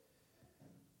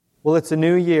Well, it's a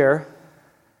new year,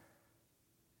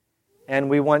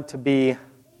 and we want to be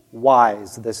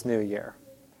wise this new year,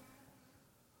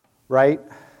 right?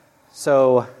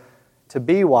 So, to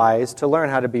be wise, to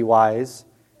learn how to be wise,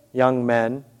 young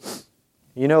men,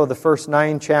 you know the first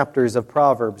 9 chapters of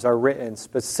Proverbs are written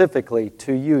specifically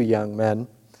to you, young men.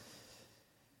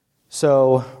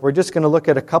 So, we're just going to look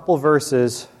at a couple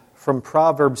verses from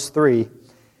Proverbs 3.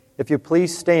 If you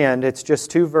please stand, it's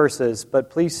just 2 verses, but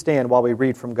please stand while we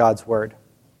read from God's Word.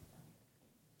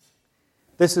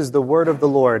 This is the Word of the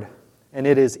Lord, and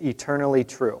it is eternally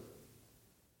true.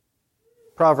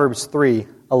 Proverbs 3,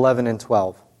 11 and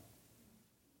 12.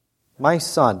 My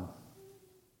son,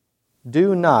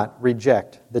 do not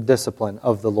reject the discipline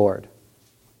of the Lord,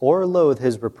 or loathe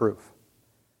his reproof.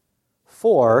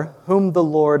 For whom the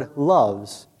Lord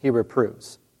loves, he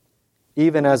reproves,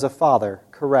 even as a father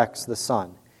corrects the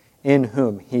son, in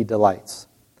whom he delights.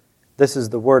 This is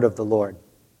the word of the Lord.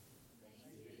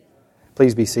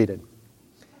 Please be seated.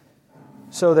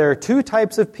 So there are 2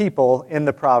 types of people in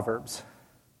the Proverbs.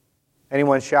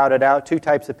 Anyone shout it out? 2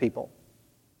 types of people.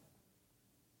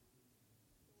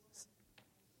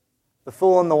 The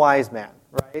fool and the wise man,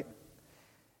 right?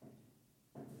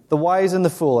 The wise and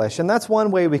the foolish. And that's one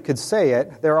way we could say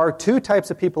it. There are 2 types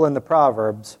of people in the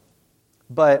Proverbs.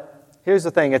 But here's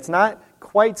the thing. It's not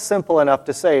quite simple enough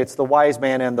to say it's the wise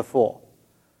man and the fool.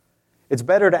 It's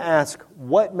better to ask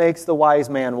what makes the wise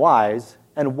man wise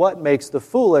and what makes the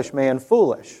foolish man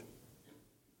foolish.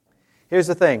 Here's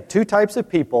the thing. 2 types of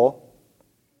people,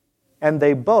 and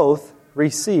they both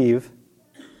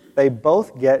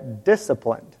get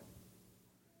disciplined.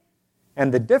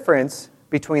 And the difference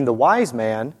between the wise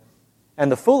man and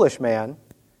the foolish man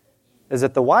is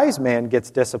that the wise man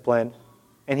gets discipline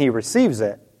and he receives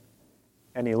it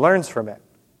and he learns from it.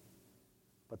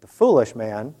 But the foolish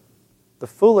man, the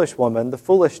foolish woman, the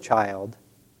foolish child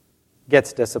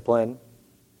gets discipline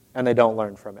and they don't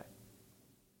learn from it.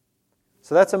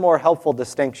 So that's a more helpful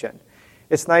distinction.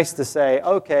 It's nice to say,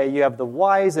 okay, you have the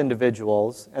wise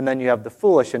individuals and then you have the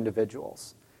foolish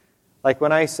individuals. Like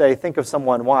when I say, think of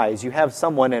someone wise, you have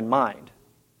someone in mind,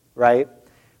 right?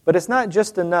 But it's not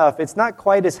just enough, it's not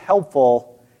quite as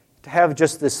helpful to have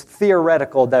just this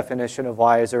theoretical definition of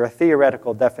wise or a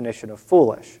theoretical definition of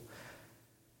foolish.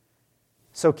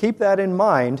 So keep that in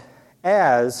mind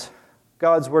as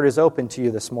God's Word is open to you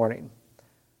this morning.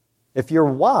 If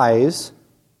you're wise,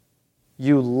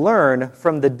 you learn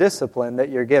from the discipline that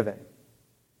you're given.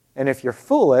 And if you're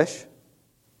foolish,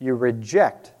 you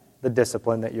reject the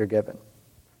discipline that you're given.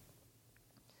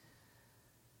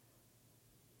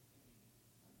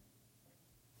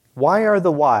 Why are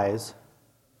the wise?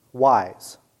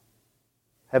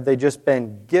 Have they just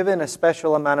been given a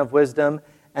special amount of wisdom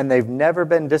and they've never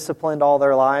been disciplined all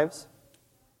their lives?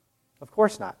 Of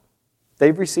course not.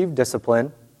 They've received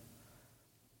discipline.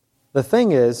 The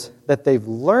thing is that they've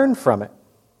learned from it.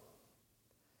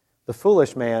 The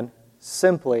foolish man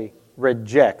simply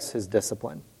rejects his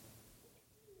discipline.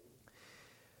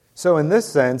 So in this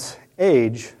sense,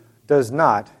 age does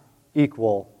not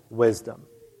equal wisdom.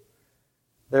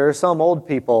 There are some old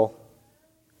people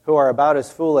who are about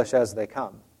as foolish as they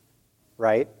come,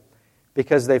 right?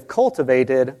 Because they've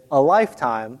cultivated a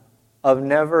lifetime of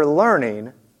never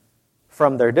learning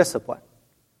from their discipline.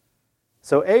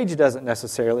 So age doesn't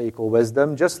necessarily equal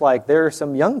wisdom, just like there are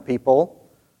some young people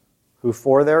who,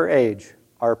 for their age,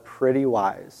 are pretty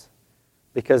wise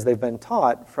because they've been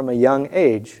taught from a young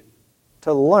age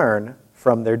to learn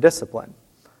from their discipline.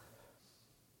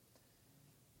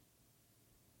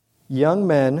 Young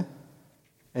men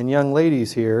and young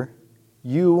ladies here,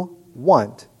 you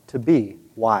want to be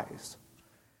wise.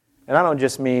 And I don't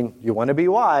just mean you want to be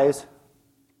wise.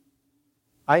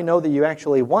 I know that you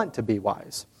actually want to be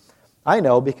wise. I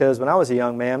know because when I was a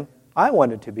young man, I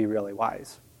wanted to be really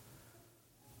wise.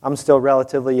 I'm still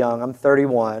relatively young. I'm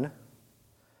 31.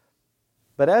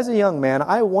 But as a young man,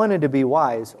 I wanted to be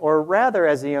wise. Or rather,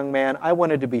 as a young man, I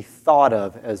wanted to be thought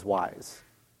of as wise.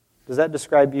 Does that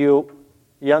describe you,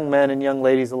 young men and young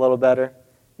ladies, a little better?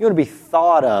 You want to be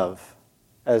thought of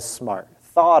as smart,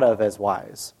 thought of as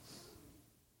wise.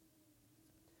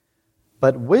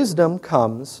 But wisdom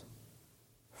comes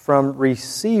from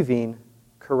receiving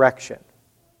correction,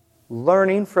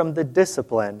 learning from the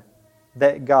discipline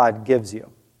that God gives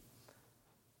you.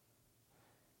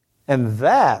 And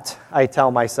that, I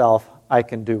tell myself, I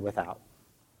can do without.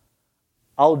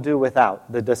 I'll do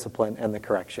without the discipline and the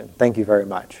correction. Thank you very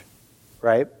much.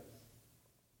 Right?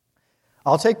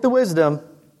 I'll take the wisdom,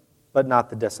 but not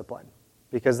the discipline,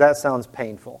 because that sounds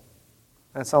painful.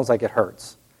 That sounds like it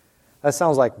hurts. That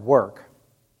sounds like work.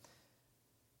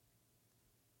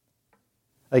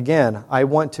 Again, I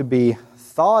want to be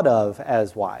thought of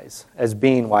as wise, as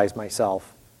being wise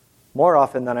myself, more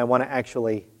often than I want to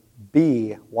actually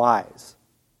be wise.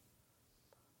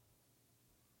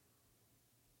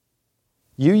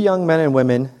 You young men and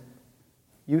women,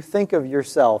 you think of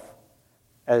yourself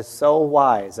as so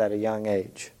wise at a young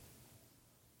age.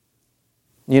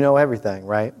 You know everything,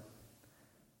 right?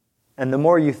 And the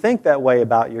more you think that way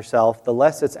about yourself, the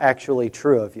less it's actually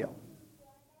true of you.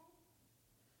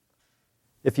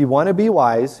 If you want to be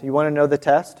wise, you want to know the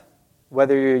test,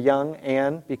 whether you're young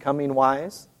and becoming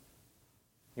wise.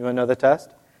 You want to know the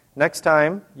test? Next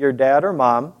time your dad or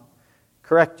mom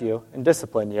correct you and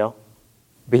discipline you,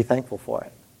 be thankful for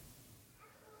it.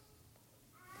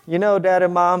 You know, Dad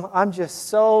and Mom, I'm just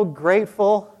so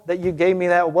grateful that you gave me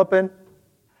that whooping.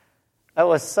 That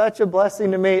was such a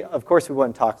blessing to me. Of course, we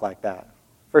wouldn't talk like that.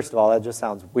 First of all, that just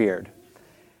sounds weird.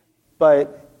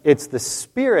 But it's the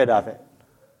spirit of it.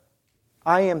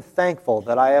 I am thankful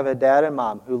that I have a dad and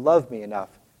mom who love me enough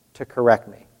to correct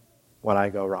me when I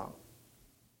go wrong.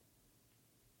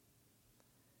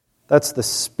 That's the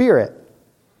spirit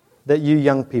that you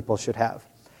young people should have.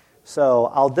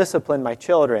 So I'll discipline my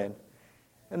children,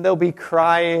 and they'll be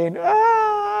crying.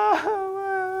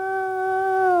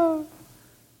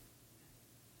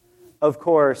 Of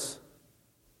course,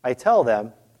 I tell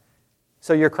them,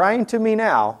 so you're crying to me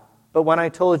now, but when I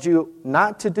told you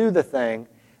not to do the thing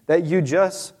that you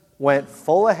just went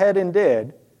full ahead and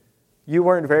did, you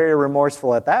weren't very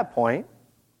remorseful at that point,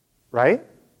 right?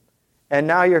 And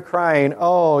now you're crying,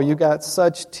 oh, you got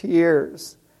such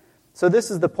tears. So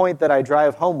this is the point that I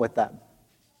drive home with them.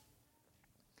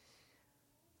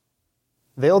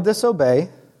 They'll disobey,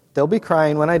 they'll be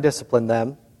crying when I discipline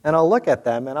them, and I'll look at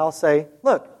them and I'll say,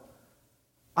 look,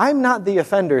 I'm not the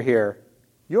offender here.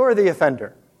 You're the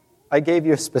offender. I gave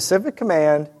you a specific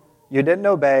command, you didn't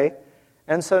obey,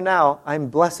 and so now I'm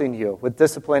blessing you with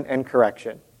discipline and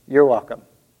correction. You're welcome.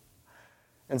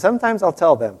 And sometimes I'll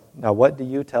tell them, now what do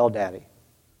you tell Daddy?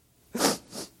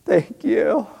 Thank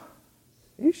you.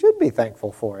 You should be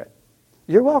thankful for it.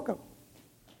 You're welcome.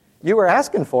 You were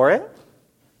asking for it,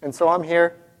 and so I'm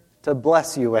here to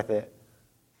bless you with it.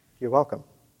 You're welcome.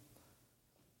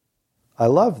 I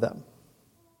love them.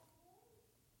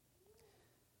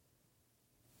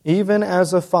 Even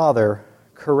as a father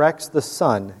corrects the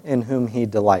son in whom he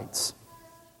delights.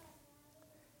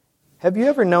 Have you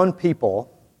ever known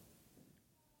people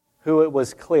who it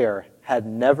was clear had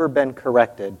never been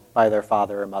corrected by their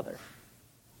father or mother?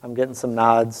 I'm getting some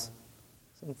nods.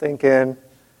 I'm thinking,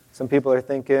 some people are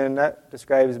thinking, that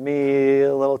describes me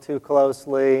a little too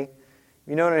closely.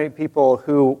 You know any people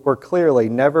who were clearly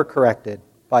never corrected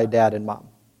by dad and mom?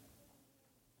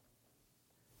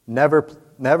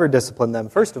 Never disciplined them.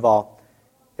 First of all,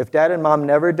 if dad and mom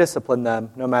never disciplined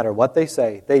them, no matter what they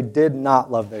say, they did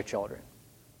not love their children.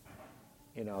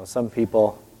 You know, some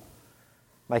people,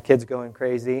 my kid's going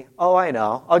crazy. Oh, I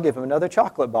know. I'll give him another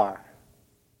chocolate bar.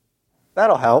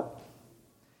 That'll help.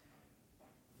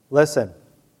 Listen,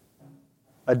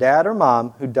 a dad or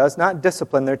mom who does not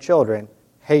discipline their children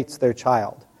hates their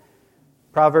child.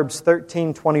 Proverbs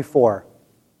 13:24.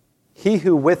 He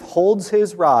who withholds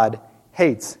his rod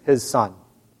hates his son,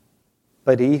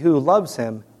 but he who loves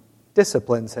him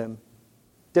disciplines him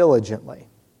diligently.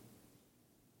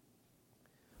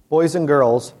 Boys and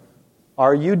girls,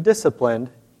 are you disciplined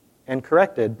and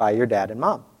corrected by your dad and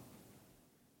mom?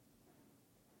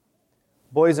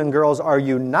 Boys and girls, are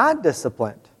you not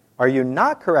disciplined? Are you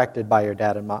not corrected by your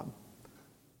dad and mom?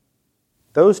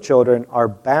 Those children are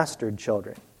bastard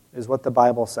children, is what the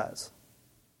Bible says.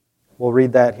 We'll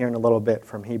read that here in a little bit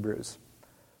from Hebrews.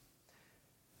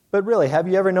 But really, have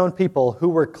you ever known people who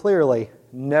were clearly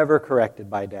never corrected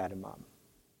by dad and mom?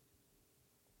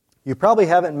 You probably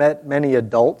haven't met many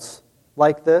adults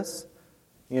like this.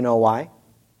 You know why?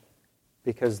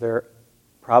 Because they're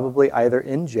probably either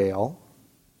in jail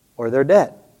or they're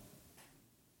dead.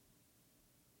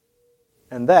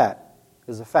 And that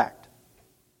is a fact.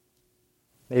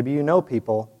 Maybe you know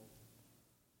people,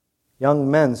 young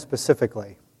men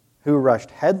specifically, who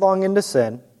rushed headlong into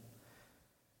sin,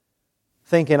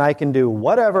 thinking I can do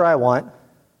whatever I want,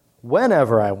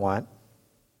 whenever I want.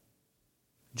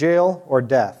 Jail or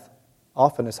death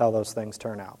often is how those things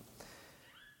turn out.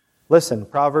 Listen,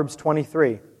 Proverbs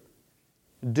 23.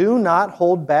 Do not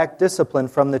hold back discipline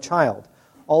from the child.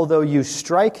 Although you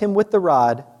strike him with the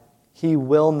rod, he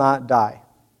will not die.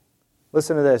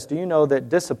 Listen to this. Do you know that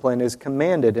discipline is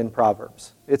commanded in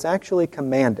Proverbs? It's actually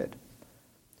commanded.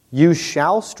 You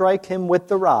shall strike him with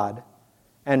the rod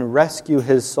and rescue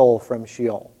his soul from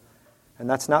Sheol. And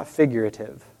that's not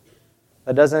figurative.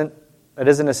 That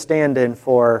isn't a stand-in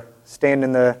for stand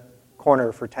in the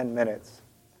corner for 10 minutes.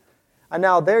 And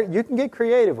now there, you can get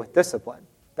creative with discipline.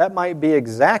 That might be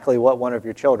exactly what one of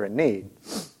your children need.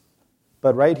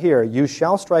 But right here, you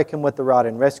shall strike him with the rod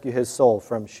and rescue his soul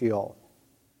from Sheol.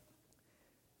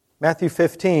 Matthew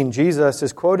 15, Jesus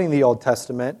is quoting the Old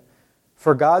Testament.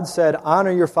 For God said,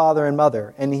 honor your father and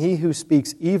mother, and he who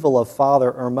speaks evil of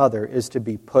father or mother is to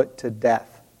be put to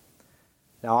death.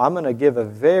 Now, I'm going to give a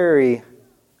very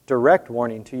direct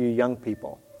warning to you young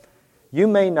people. You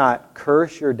may not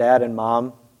curse your dad and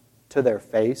mom to their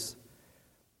face,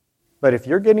 but if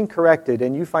you're getting corrected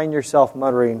and you find yourself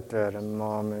muttering, Dad and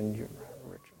Mom, and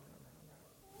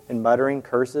muttering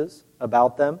curses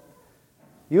about them,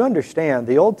 you understand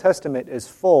the Old Testament is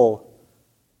full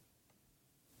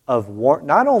of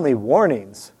not only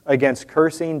warnings against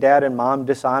cursing dad and mom,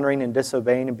 dishonoring and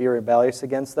disobeying and be rebellious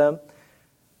against them,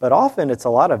 but often it's a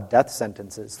lot of death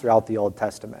sentences throughout the Old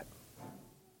Testament.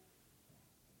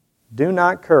 Do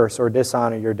not curse or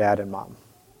dishonor your dad and mom.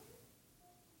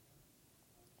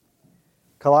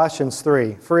 Colossians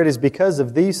 3, for it is because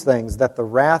of these things that the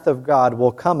wrath of God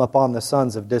will come upon the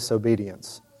sons of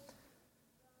disobedience.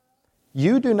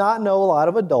 You do not know a lot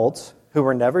of adults who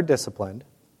were never disciplined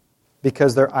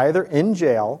because they're either in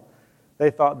jail,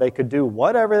 they thought they could do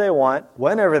whatever they want,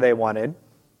 whenever they wanted.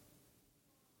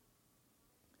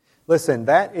 Listen,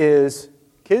 that is,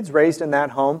 kids raised in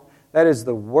that home, that is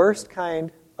the worst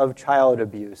kind of child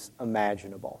abuse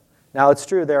imaginable. Now, it's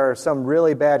true, there are some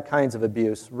really bad kinds of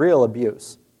abuse, real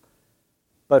abuse.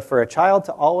 But for a child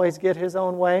to always get his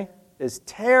own way is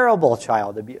terrible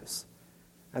child abuse.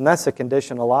 And that's the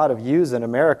condition a lot of youths in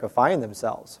America find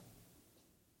themselves.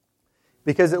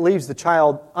 Because it leaves the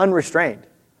child unrestrained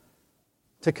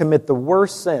to commit the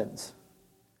worst sins.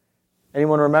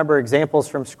 Anyone remember examples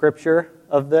from Scripture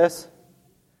of this?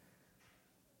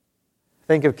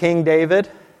 Think of King David.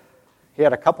 He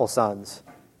had a couple sons.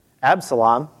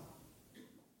 Absalom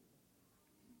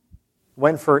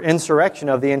went for insurrection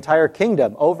of the entire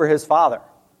kingdom over his father.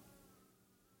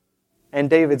 And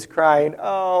David's crying,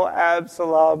 oh,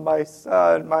 Absalom, my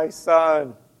son, my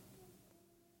son.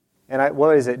 And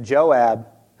what is it? Joab,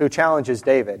 who challenges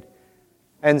David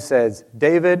and says,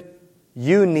 David,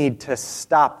 you need to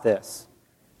stop this.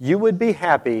 You would be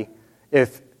happy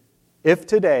if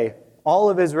today all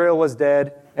of Israel was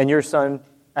dead and your son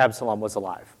Absalom was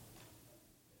alive.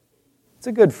 It's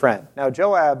a good friend. Now,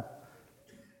 Joab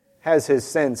has his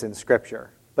sins in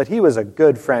Scripture, but he was a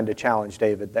good friend to challenge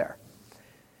David there.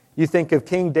 You think of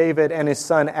King David and his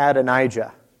son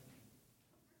Adonijah.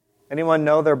 Anyone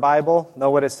know their Bible? Know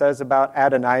what it says about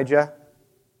Adonijah?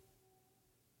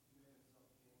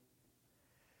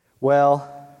 Well,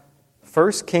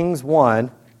 1 Kings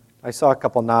 1, I saw a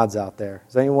couple nods out there.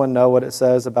 Does anyone know what it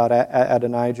says about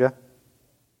Adonijah?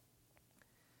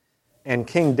 And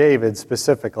King David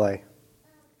specifically.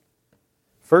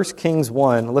 1 Kings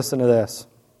 1, listen to this.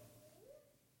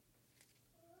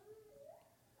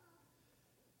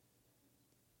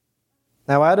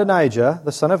 Now Adonijah,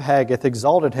 the son of Haggith,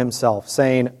 exalted himself,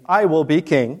 saying, I will be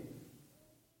king.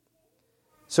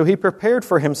 So he prepared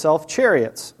for himself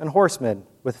chariots and horsemen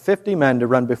with 50 men to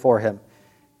run before him.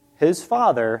 His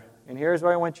father, and here's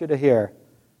what I want you to hear,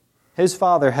 his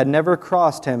father had never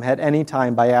crossed him at any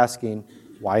time by asking,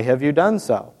 why have you done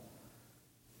so?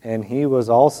 And he was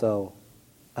also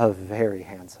a very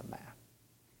handsome man.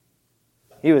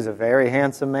 He was a very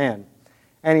handsome man,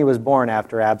 and he was born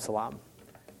after Absalom.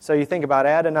 So you think about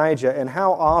Adonijah and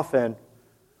how often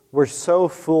we're so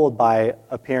fooled by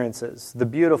appearances. The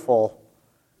beautiful,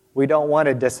 we don't want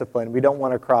to discipline, we don't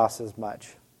want to cross as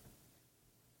much.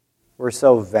 We're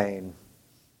so vain.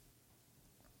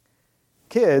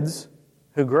 Kids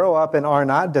who grow up and are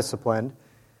not disciplined,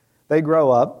 they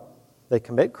grow up, they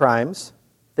commit crimes,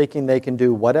 thinking they can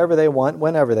do whatever they want,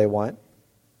 whenever they want,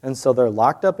 and so they're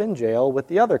locked up in jail with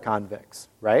the other convicts,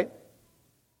 right?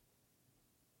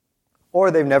 Or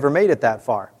they've never made it that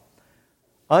far.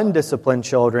 Undisciplined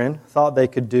children thought they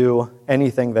could do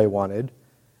anything they wanted,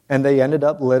 and they ended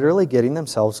up literally getting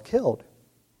themselves killed.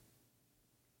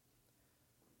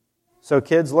 So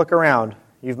kids, look around.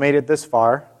 You've made it this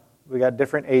far. We got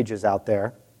different ages out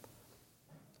there.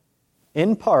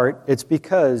 In part, it's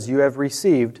because you have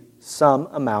received some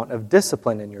amount of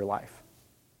discipline in your life.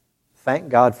 Thank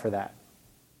God for that.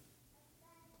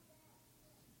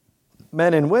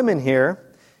 Men and women here,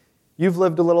 you've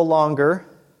lived a little longer.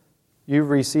 You've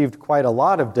received quite a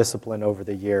lot of discipline over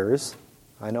the years.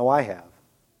 I know I have.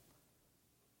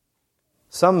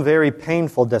 Some very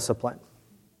painful discipline.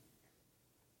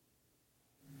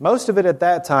 Most of it at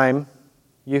that time,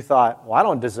 you thought, well, I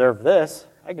don't deserve this.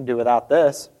 I can do without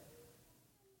this.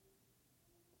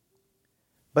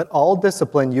 But all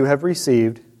discipline you have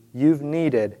received, you've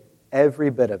needed every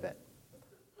bit of it.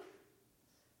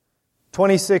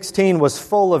 2016 was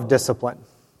full of discipline.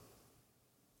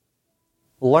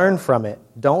 Learn from it.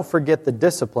 Don't forget the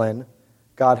discipline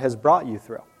God has brought you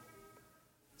through.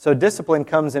 So discipline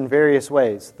comes in various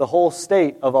ways. The whole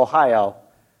state of Ohio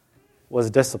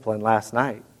was disciplined last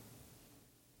night.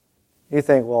 You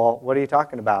think, well, what are you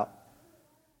talking about?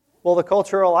 Well, the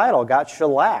cultural idol got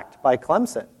shellacked by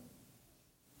Clemson,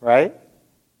 right?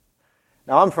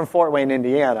 Now, I'm from Fort Wayne,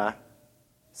 Indiana,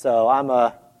 so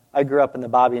I grew up in the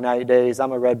Bobby Knight days.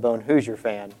 I'm a Redbone Hoosier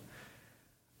fan.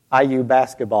 IU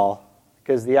basketball,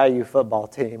 because the IU football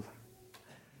team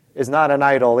is not an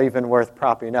idol even worth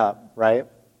propping up, right?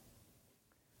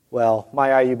 Well,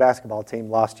 my IU basketball team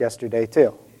lost yesterday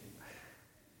too.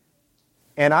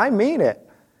 And I mean it.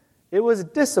 It was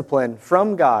discipline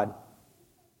from God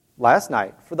last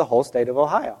night for the whole state of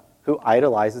Ohio, who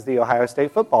idolizes the Ohio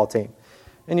State football team.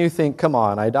 And you think, come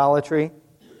on, idolatry?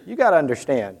 You got to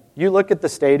understand. You look at the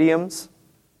stadiums,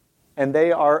 and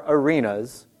they are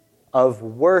arenas of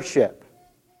worship.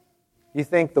 You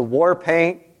think the war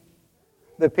paint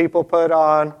that people put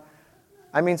on,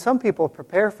 I mean, some people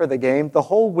prepare for the game the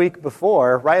whole week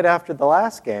before, right after the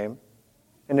last game,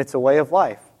 and it's a way of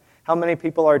life. How many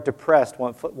people are depressed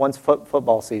once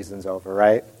football season's over,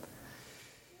 right?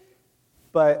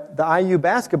 But the IU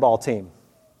basketball team,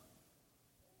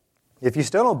 if you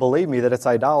still don't believe me that it's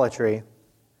idolatry,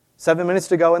 7 minutes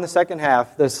to go in the second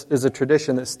half, this is a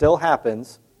tradition that still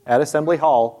happens at Assembly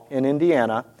Hall in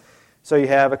Indiana. So you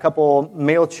have a couple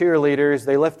male cheerleaders,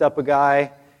 they lift up a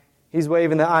guy, he's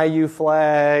waving the IU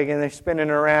flag, and they're spinning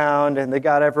around, and they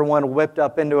got everyone whipped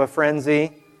up into a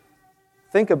frenzy.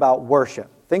 Think about worship.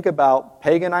 Think about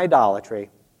pagan idolatry.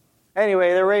 Anyway,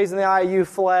 they're raising the IU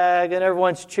flag, and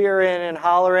everyone's cheering and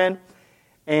hollering,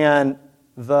 and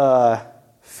the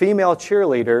female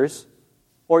cheerleaders,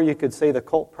 or you could say the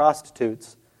cult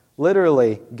prostitutes,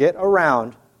 literally get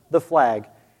around the flag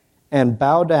and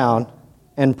bow down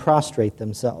and prostrate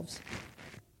themselves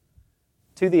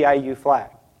to the IU flag.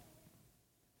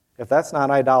 If that's not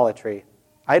idolatry,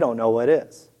 I don't know what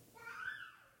is.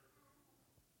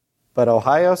 But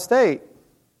Ohio State,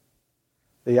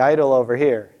 the idol over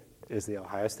here, is the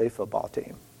Ohio State football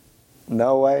team.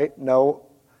 No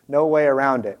way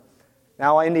around it.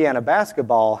 Now, Indiana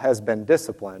basketball has been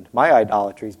disciplined. My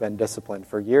idolatry's been disciplined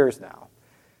for years now,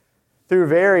 through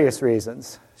various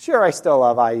reasons. Sure, I still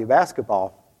love IU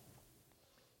basketball,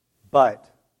 but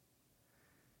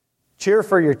cheer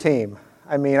for your team.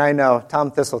 I mean, I know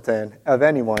Tom Thistleton, of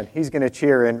anyone, he's going to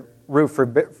cheer and root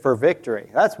for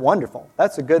victory. That's wonderful.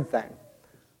 That's a good thing.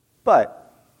 But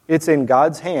it's in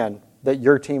God's hand that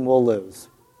your team will lose,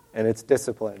 and it's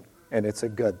discipline, and it's a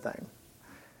good thing.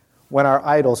 When our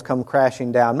idols come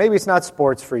crashing down, maybe it's not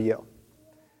sports for you.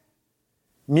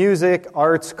 Music,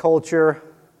 arts, culture,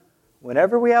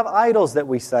 whenever we have idols that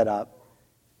we set up,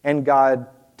 and God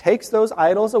takes those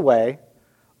idols away,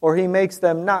 or He makes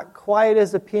them not quite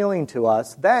as appealing to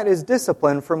us, that is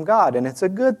discipline from God, and it's a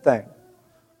good thing.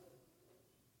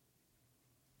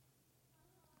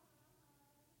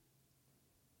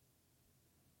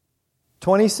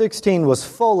 "2016 was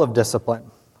full of discipline,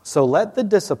 so let the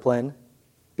discipline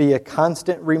be a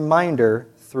constant reminder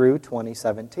through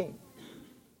 2017.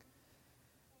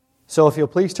 So if you'll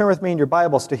please turn with me in your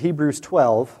Bibles to Hebrews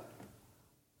 12.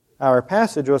 Our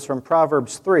passage was from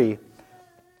Proverbs 3,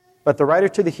 but the writer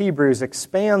to the Hebrews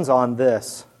expands on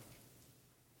this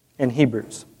in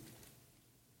Hebrews.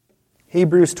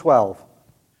 Hebrews 12.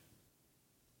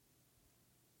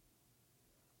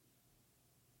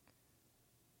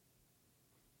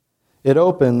 It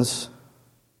opens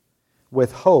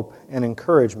with hope and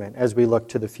encouragement as we look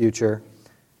to the future,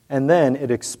 and then it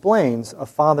explains a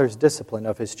father's discipline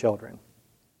of his children.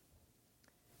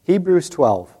 Hebrews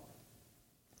 12,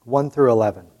 1 through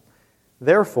 11.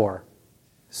 Therefore,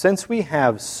 since we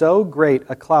have so great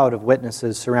a cloud of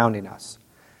witnesses surrounding us,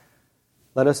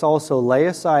 let us also lay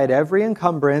aside every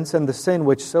encumbrance and the sin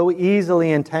which so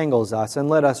easily entangles us, and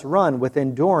let us run with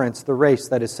endurance the race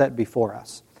that is set before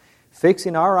us,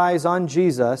 fixing our eyes on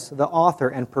Jesus, the author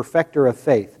and perfecter of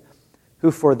faith,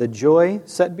 who for the joy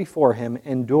set before him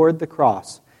endured the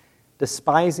cross,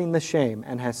 despising the shame,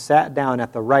 and has sat down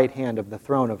at the right hand of the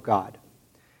throne of God.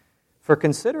 For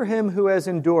consider him who has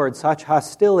endured such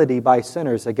hostility by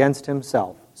sinners against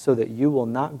himself, so that you will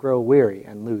not grow weary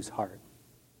and lose heart.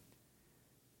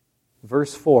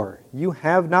 Verse 4, you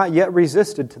have not yet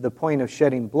resisted to the point of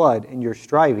shedding blood in your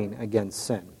striving against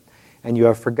sin, and you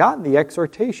have forgotten the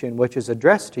exhortation which is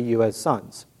addressed to you as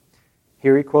sons.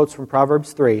 Here he quotes from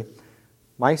Proverbs 3,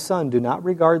 My son, do not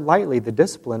regard lightly the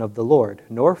discipline of the Lord,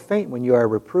 nor faint when you are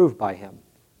reproved by him.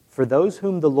 For those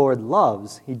whom the Lord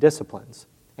loves, he disciplines,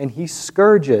 and he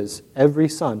scourges every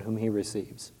son whom he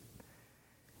receives.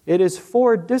 It is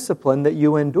for discipline that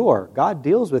you endure. God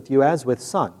deals with you as with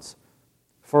sons.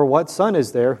 For what son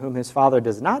is there whom his father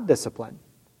does not discipline?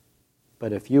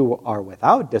 But if you are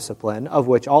without discipline, of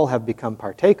which all have become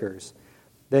partakers,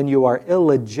 then you are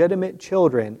illegitimate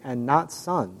children and not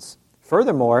sons.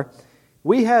 Furthermore,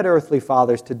 we had earthly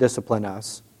fathers to discipline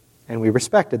us, and we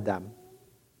respected them.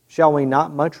 Shall we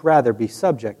not much rather be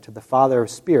subject to the Father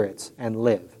of spirits and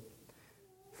live?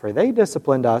 For they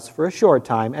disciplined us for a short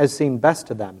time, as seemed best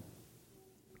to them.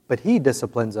 But he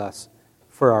disciplines us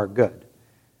for our good,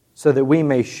 so that we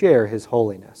may share his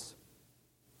holiness.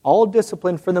 All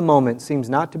discipline for the moment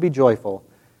seems not to be joyful,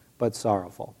 but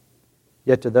sorrowful.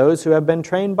 Yet to those who have been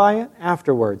trained by it,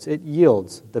 afterwards it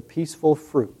yields the peaceful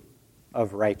fruit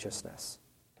of righteousness.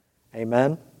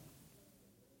 Amen?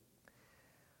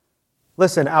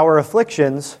 Listen, our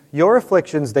afflictions, your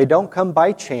afflictions, they don't come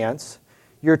by chance.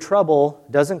 Your trouble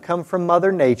doesn't come from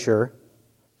Mother Nature.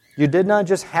 You did not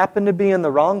just happen to be in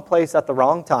the wrong place at the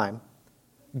wrong time.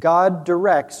 God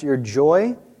directs your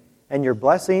joy and your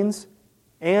blessings,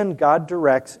 and God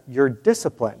directs your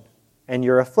discipline and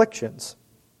your afflictions.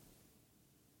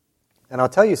 And I'll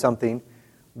tell you something,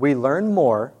 we learn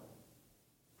more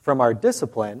from our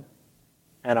discipline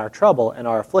and our trouble and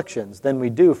our afflictions than we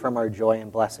do from our joy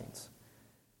and blessings.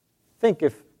 Think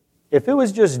if it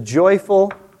was just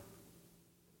joyful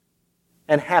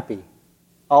and happy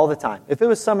all the time, if it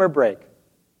was summer break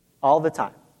all the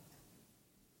time.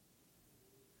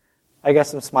 I got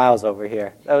some smiles over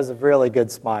here. That was a really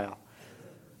good smile.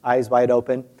 Eyes wide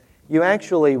open. You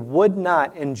actually would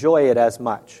not enjoy it as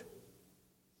much.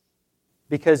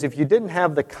 Because if you didn't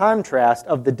have the contrast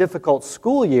of the difficult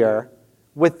school year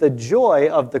with the joy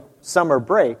of the summer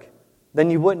break, then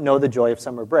you wouldn't know the joy of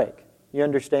summer break. You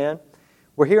understand?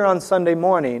 We're here on Sunday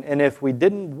morning, and if we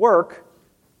didn't work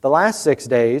the last 6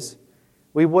 days,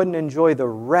 we wouldn't enjoy the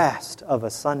rest of a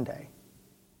Sunday.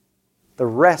 The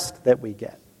rest that we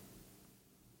get.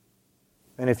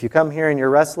 And if you come here and you're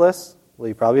restless, well,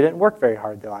 you probably didn't work very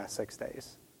hard the last 6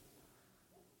 days.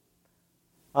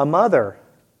 A mother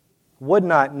would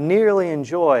not nearly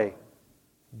enjoy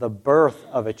the birth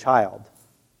of a child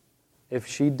if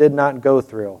she did not go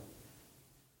through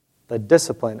the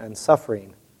discipline and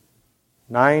suffering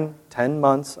 9, 10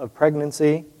 months of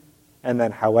pregnancy and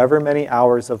then however many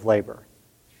hours of labor.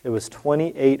 It was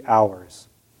 28 hours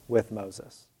with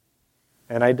Moses.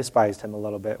 And I despised him a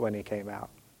little bit when he came out.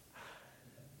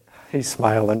 He's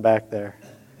smiling back there.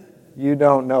 You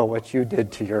don't know what you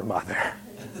did to your mother.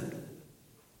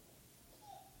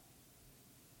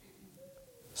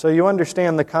 So you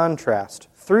understand the contrast.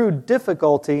 Through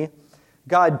difficulty,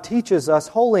 God teaches us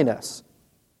holiness.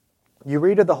 You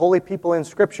read of the holy people in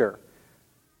Scripture.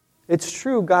 It's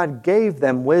true God gave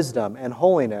them wisdom and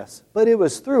holiness, but it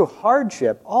was through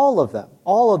hardship, all of them,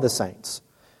 all of the saints.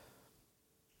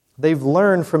 They've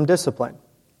learned from discipline.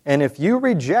 And if you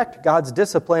reject God's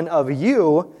discipline of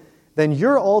you, then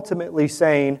you're ultimately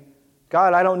saying,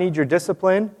 God, I don't need your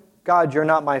discipline. God, you're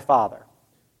not my Father.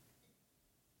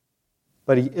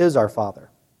 But He is our Father.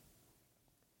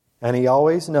 And He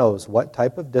always knows what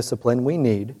type of discipline we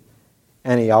need,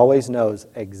 and He always knows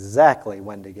exactly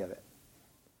when to give it.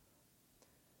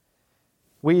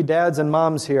 We dads and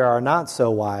moms here are not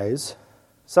so wise.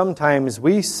 Sometimes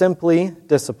we simply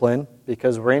discipline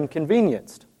because we're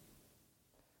inconvenienced.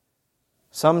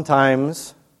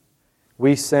 Sometimes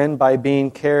we sin by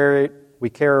we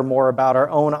care more about our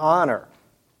own honor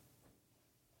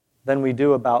than we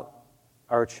do about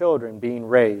our children being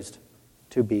raised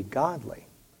to be godly.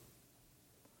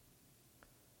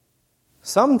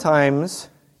 Sometimes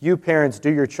you parents do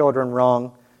your children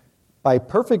wrong by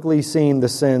perfectly seeing the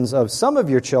sins of some of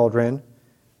your children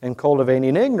and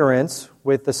cultivating ignorance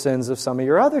with the sins of some of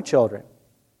your other children.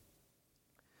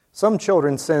 Some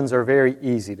children's sins are very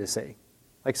easy to see.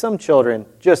 Like some children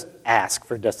just ask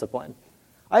for discipline.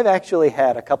 I've actually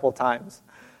had a couple times,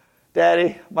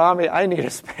 Daddy, Mommy, I need a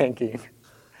spanking.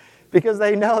 Because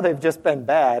they know they've just been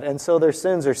bad, and so their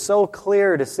sins are so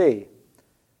clear to see.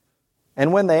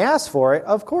 And when they ask for it,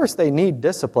 of course they need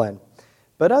discipline.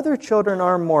 But other children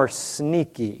are more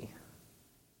sneaky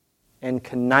and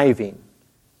conniving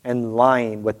and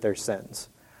lying with their sins.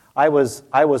 I was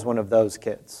one of those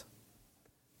kids.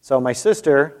 So my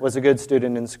sister was a good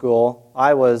student in school.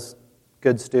 I was a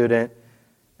good student.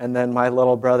 And then my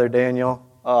little brother Daniel,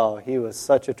 he was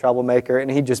such a troublemaker, and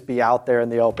he'd just be out there in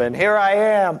the open. Here I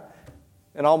am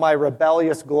in all my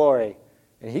rebellious glory.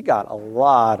 And he got a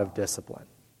lot of discipline.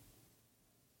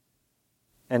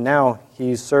 And now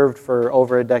he's served for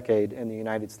over a decade in the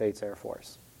United States Air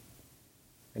Force.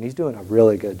 And he's doing a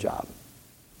really good job.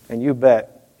 And you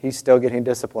bet he's still getting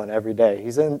discipline every day.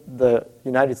 He's in the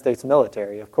United States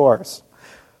military, of course.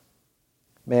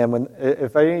 Man,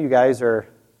 if any of you guys are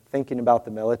thinking about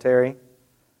the military,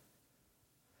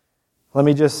 let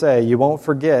me just say, you won't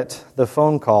forget the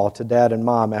phone call to Dad and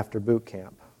Mom after boot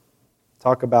camp.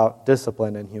 Talk about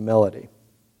discipline and humility.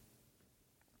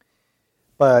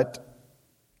 But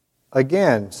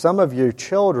again, some of your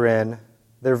children,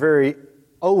 they're very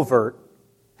overt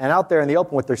and out there in the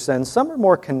open with their sins. Some are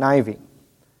more conniving.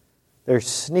 They're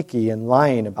sneaky and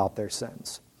lying about their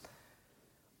sins.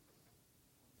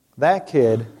 That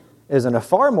kid is in a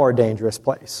far more dangerous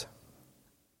place.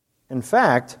 In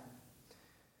fact,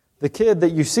 the kid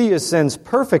that you see his sins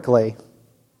perfectly,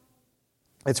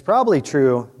 it's probably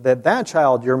true that that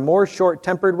child you're more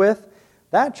short-tempered with,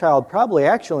 that child probably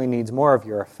actually needs more of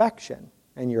your affection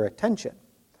and your attention.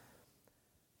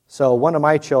 So one of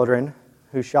my children,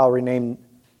 who shall remain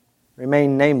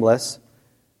nameless,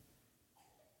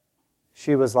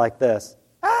 she was like this,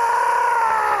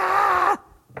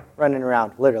 running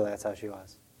around. Literally, that's how she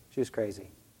was. She was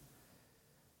crazy.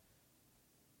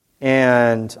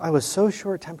 And I was so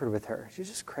short-tempered with her. She was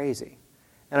just crazy.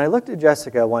 And I looked at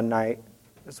Jessica one night,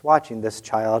 just watching this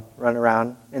child run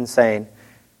around insane,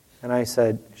 and I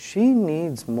said, she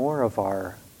needs more of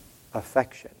our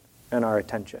affection and our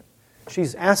attention.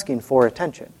 She's asking for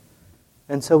attention,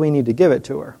 and so we need to give it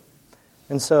to her.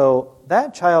 And so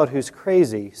that child who's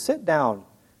crazy, sit down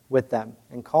with them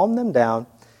and calm them down.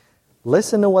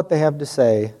 Listen to what they have to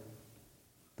say.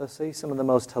 They'll say some of the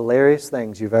most hilarious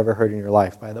things you've ever heard in your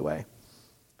life, by the way.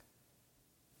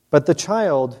 But the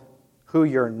child who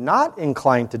you're not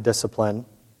inclined to discipline,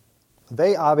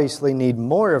 they obviously need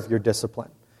more of your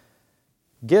discipline.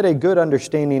 Get a good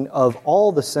understanding of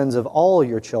all the sins of all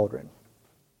your children.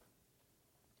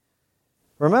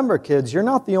 Remember, kids, you're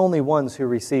not the only ones who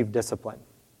receive discipline.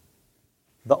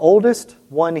 The oldest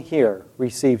one here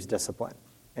receives discipline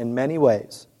in many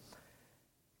ways.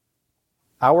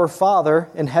 Our Father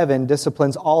in heaven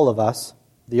disciplines all of us.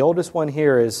 The oldest one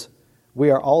here is, we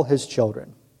are all His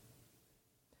children.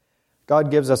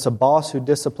 God gives us a boss who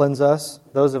disciplines us.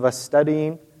 Those of us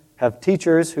studying have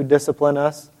teachers who discipline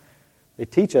us. They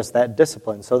teach us that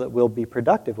discipline so that we'll be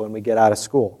productive when we get out of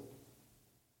school.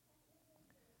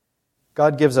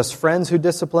 God gives us friends who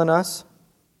discipline us.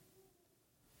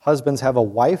 Husbands have a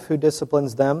wife who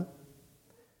disciplines them.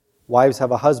 Wives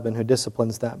have a husband who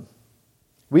disciplines them.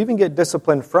 We even get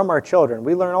discipline from our children.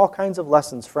 We learn all kinds of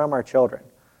lessons from our children.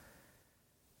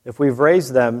 If we've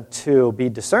raised them to be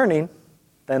discerning,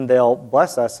 then they'll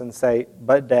bless us and say,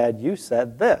 but Dad, you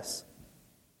said this.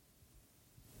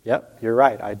 Yep, you're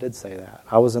right, I did say that.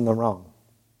 I was in the wrong.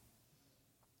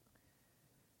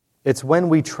 It's when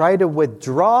we try to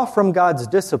withdraw from God's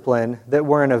discipline that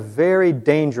we're in a very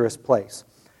dangerous place.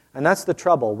 And that's the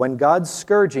trouble. When God's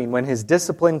scourging, when His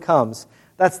discipline comes,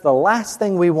 that's the last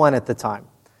thing we want at the time.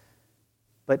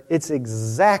 But it's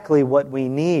exactly what we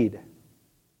need.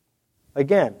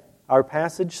 Again, our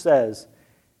passage says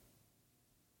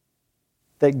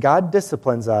that God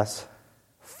disciplines us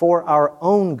for our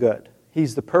own good.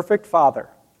 He's the perfect Father,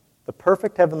 the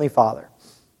perfect Heavenly Father.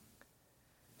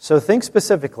 So think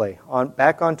specifically,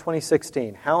 back on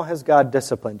 2016, how has God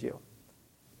disciplined you?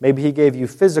 Maybe He gave you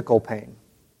physical pain.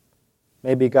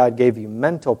 Maybe God gave you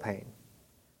mental pain,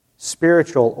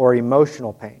 spiritual or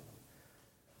emotional pain.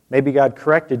 Maybe God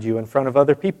corrected you in front of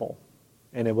other people,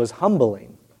 and it was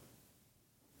humbling.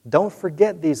 Don't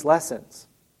forget these lessons.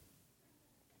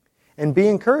 And be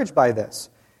encouraged by this.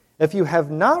 If you have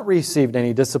not received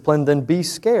any discipline, then be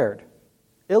scared.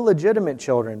 Illegitimate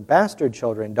children, bastard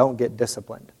children, don't get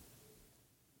disciplined.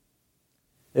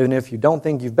 Even if you don't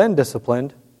think you've been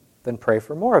disciplined, then pray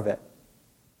for more of it.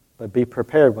 But be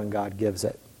prepared when God gives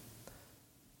it.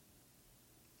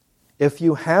 If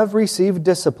you have received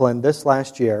discipline this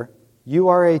last year, you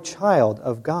are a child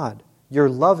of God. You're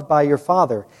loved by your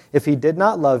Father. If He did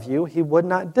not love you, He would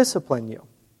not discipline you.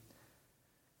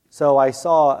 So I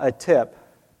saw a tip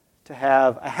to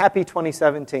have a happy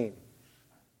 2017.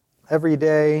 Every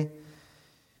day,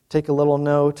 take a little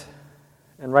note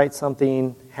and write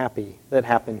something happy that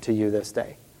happened to you this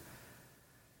day.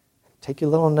 Take your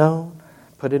little note,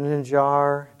 put it in a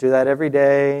jar, do that every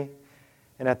day.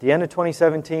 And at the end of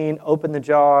 2017, open the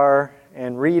jar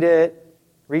and read it,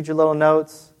 read your little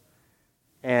notes,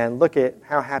 and look at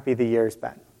how happy the year's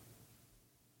been.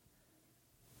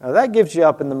 Now that gives you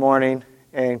up in the morning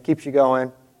and keeps you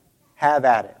going. Have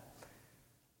at it.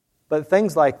 But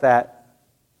things like that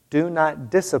do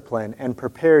not discipline and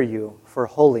prepare you for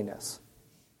holiness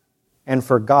and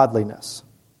for godliness.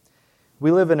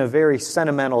 We live in a very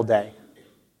sentimental day,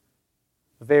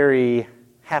 a very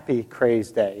happy,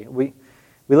 crazed day. We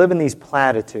live in these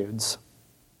platitudes.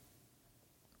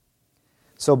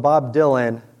 So Bob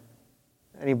Dylan,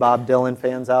 any Bob Dylan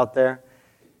fans out there,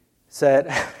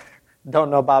 said,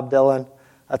 don't know Bob Dylan?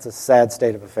 That's a sad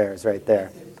state of affairs right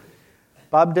there.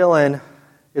 Bob Dylan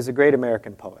is a great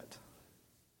American poet.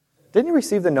 Didn't he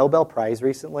receive the Nobel Prize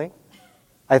recently?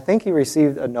 I think he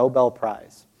received a Nobel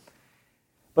Prize.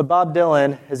 But Bob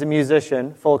Dylan is a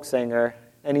musician, folk singer,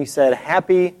 and he said,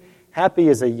 happy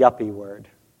is a yuppie word.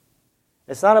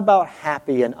 It's not about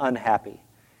happy and unhappy.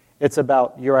 It's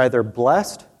about you're either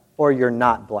blessed or you're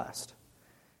not blessed.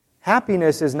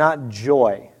 Happiness is not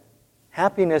joy.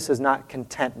 Happiness is not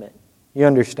contentment. You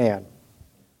understand?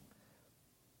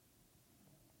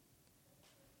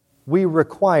 We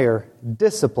require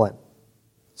discipline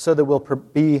so that we'll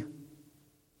be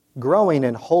growing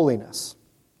in holiness.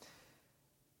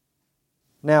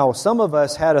 Now, some of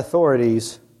us had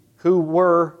authorities who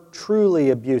were truly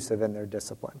abusive in their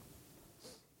discipline.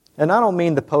 And I don't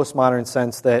mean the postmodern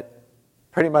sense that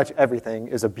pretty much everything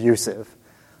is abusive.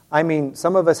 I mean,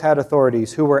 some of us had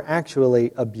authorities who were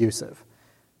actually abusive.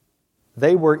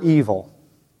 They were evil.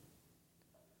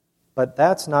 But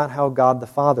that's not how God the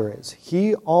Father is.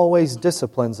 He always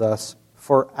disciplines us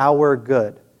for our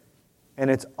good. And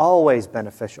it's always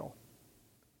beneficial.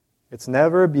 It's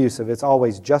never abusive. It's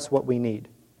always just what we need.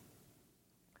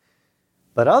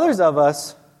 But others of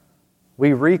us,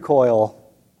 we recoil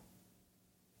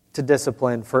to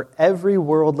discipline for every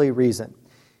worldly reason.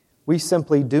 We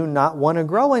simply do not want to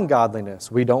grow in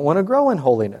godliness. We don't want to grow in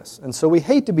holiness. And so we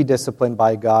hate to be disciplined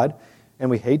by God,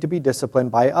 and we hate to be disciplined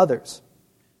by others.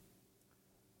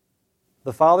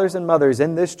 The fathers and mothers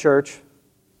in this church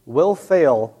will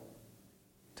fail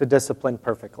to discipline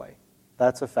perfectly.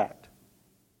 That's a fact.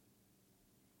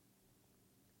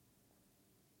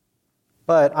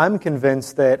 But I'm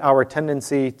convinced that our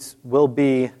tendency will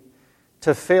be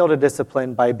to fail to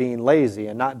discipline by being lazy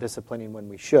and not disciplining when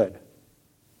we should,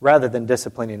 rather than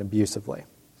disciplining abusively.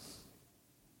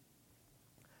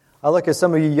 I look at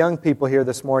some of you young people here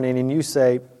this morning and you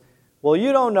say, well,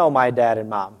 you don't know my dad and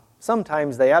mom.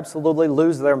 Sometimes they absolutely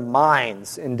lose their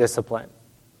minds in discipline.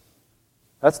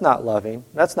 That's not loving.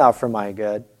 That's not for my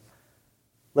good.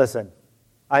 Listen,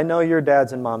 I know your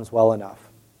dads and moms well enough,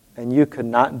 and you could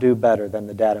not do better than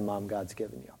the dad and mom God's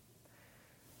given you.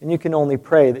 And you can only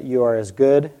pray that you are as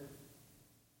good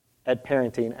at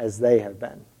parenting as they have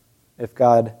been,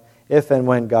 if and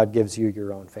when God gives you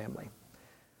your own family.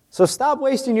 So stop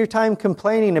wasting your time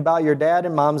complaining about your dad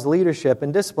and mom's leadership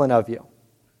and discipline of you.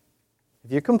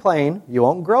 If you complain, you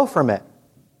won't grow from it.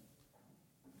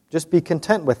 Just be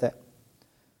content with it.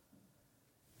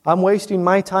 I'm wasting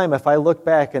my time if I look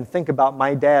back and think about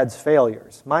my dad's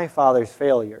failures, my father's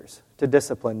failures to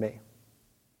discipline me.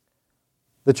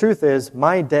 The truth is,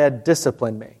 my dad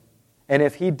disciplined me. And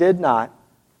if he did not,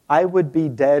 I would be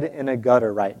dead in a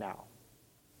gutter right now.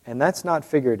 And that's not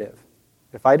figurative.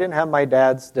 If I didn't have my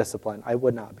dad's discipline, I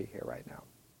would not be here right now.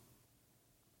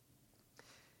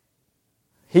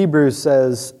 Hebrews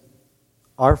says,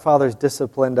 our fathers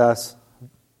disciplined us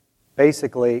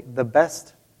basically the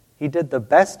best. He did the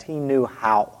best he knew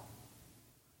how.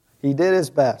 He did his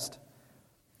best.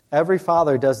 Every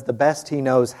father does the best he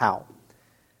knows how.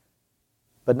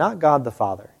 But not God the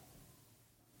Father.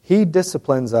 He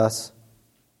disciplines us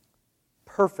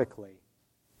perfectly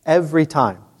every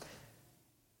time.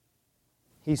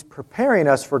 He's preparing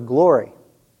us for glory.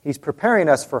 He's preparing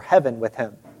us for heaven with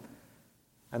Him.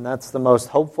 And that's the most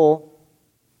hopeful,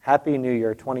 Happy New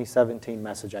Year 2017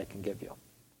 message I can give you.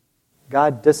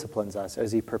 God disciplines us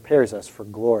as He prepares us for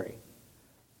glory,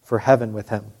 for heaven with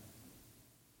Him.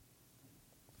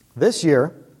 This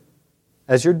year,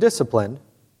 as you're disciplined,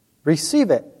 receive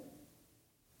it.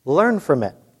 Learn from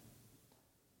it.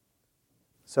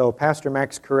 So Pastor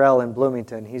Max Carell in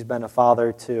Bloomington, he's been a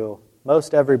father to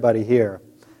most everybody here.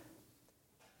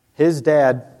 His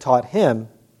dad taught him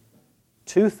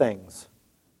two things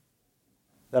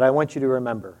that I want you to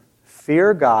remember.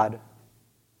 Fear God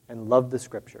and love the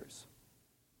Scriptures.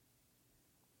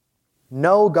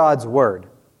 Know God's Word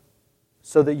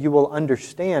so that you will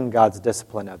understand God's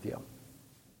discipline of you.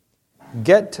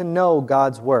 Get to know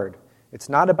God's Word. It's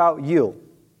not about you.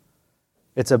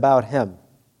 It's about Him.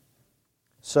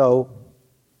 So,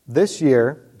 this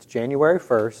year, it's January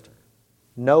 1st,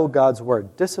 know God's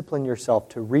Word. Discipline yourself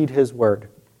to read His Word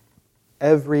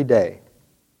every day.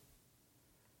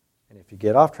 And if you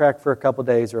get off track for a couple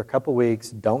days or a couple weeks,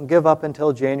 don't give up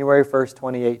until January 1st,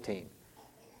 2018.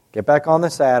 Get back on the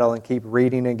saddle and keep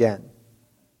reading again.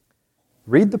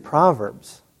 Read the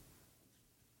Proverbs.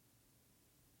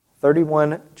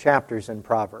 31 chapters in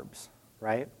Proverbs,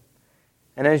 right?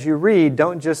 And as you read,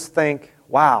 don't just think,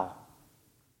 wow,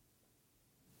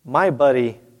 my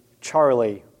buddy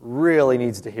Charlie really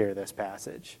needs to hear this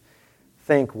passage.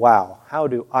 Think, wow,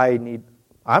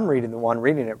 I'm reading the one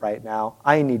reading it right now.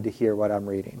 I need to hear what I'm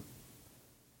reading.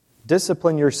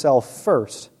 Discipline yourself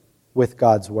first with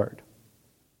God's word.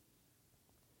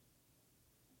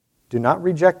 Do not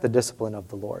reject the discipline of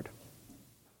the Lord,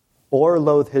 or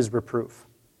loathe his reproof.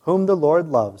 Whom the Lord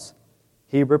loves,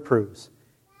 he reproves,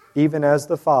 even as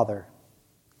the Father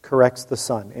corrects the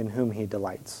Son in whom he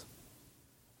delights.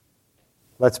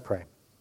 Let's pray.